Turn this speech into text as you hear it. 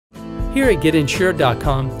Here at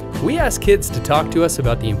GetInsured.com, we ask kids to talk to us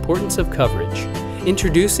about the importance of coverage.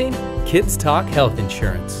 Introducing Kids Talk Health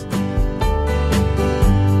Insurance.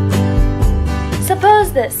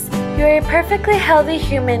 Suppose this. You're a perfectly healthy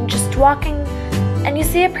human just walking and you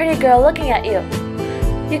see a pretty girl looking at you.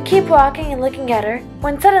 You keep walking and looking at her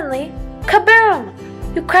when suddenly, kaboom!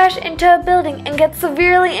 You crash into a building and get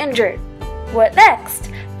severely injured. What next?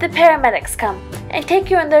 The paramedics come and take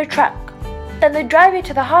you in their truck. Then they drive you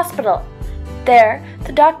to the hospital. There,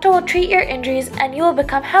 the doctor will treat your injuries and you will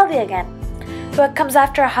become healthy again. What comes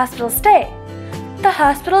after a hospital stay? The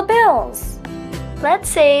hospital bills. Let's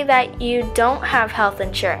say that you don't have health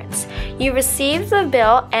insurance. You receive the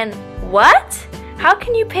bill and what? How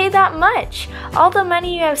can you pay that much? All the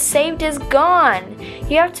money you have saved is gone.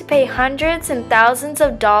 You have to pay hundreds and thousands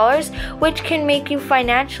of dollars, which can make you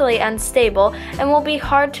financially unstable and will be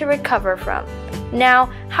hard to recover from. Now,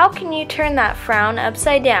 how can you turn that frown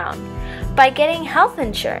upside down? By getting health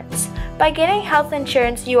insurance. By getting health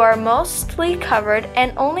insurance, you are mostly covered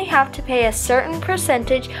and only have to pay a certain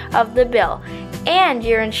percentage of the bill, and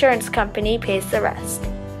your insurance company pays the rest.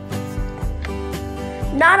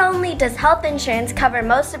 Not only does health insurance cover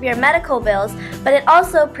most of your medical bills, but it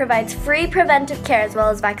also provides free preventive care as well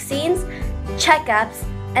as vaccines, checkups,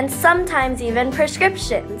 and sometimes even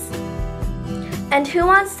prescriptions. And who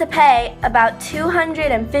wants to pay about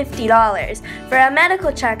 $250 for a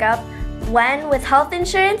medical checkup when with health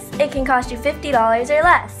insurance it can cost you $50 or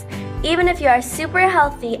less, even if you are super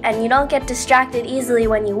healthy and you don't get distracted easily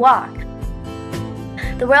when you walk?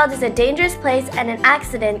 The world is a dangerous place and an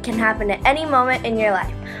accident can happen at any moment in your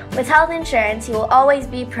life. With health insurance, you will always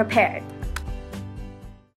be prepared.